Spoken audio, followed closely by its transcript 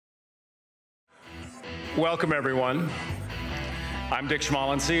Welcome, everyone. I'm Dick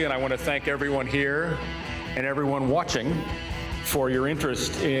Schmalensee, and I want to thank everyone here and everyone watching for your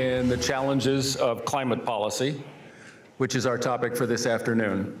interest in the challenges of climate policy, which is our topic for this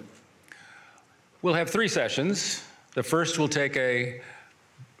afternoon. We'll have 3 sessions. The first will take a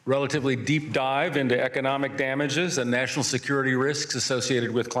relatively deep dive into economic damages and national security risks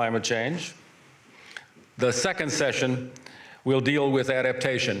associated with climate change. The second session will deal with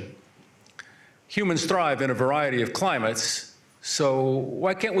adaptation. Humans thrive in a variety of climates, so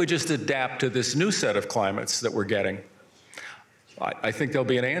why can't we just adapt to this new set of climates that we're getting? I think there'll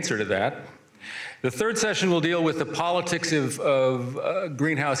be an answer to that. The third session will deal with the politics of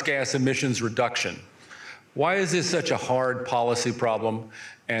greenhouse gas emissions reduction. Why is this such a hard policy problem,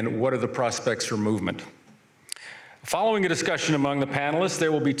 and what are the prospects for movement? Following a discussion among the panelists,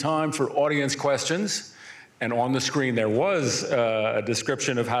 there will be time for audience questions. And on the screen, there was a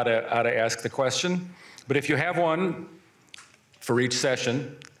description of how to ask the question. But if you have one for each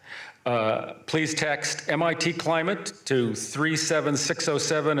session, please text MIT Climate to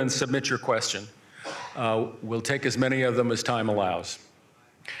 37607 and submit your question. We'll take as many of them as time allows.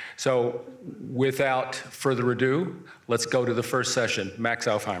 So without further ado, let's go to the first session. Max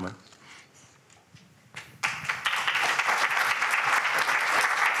Aufheimer.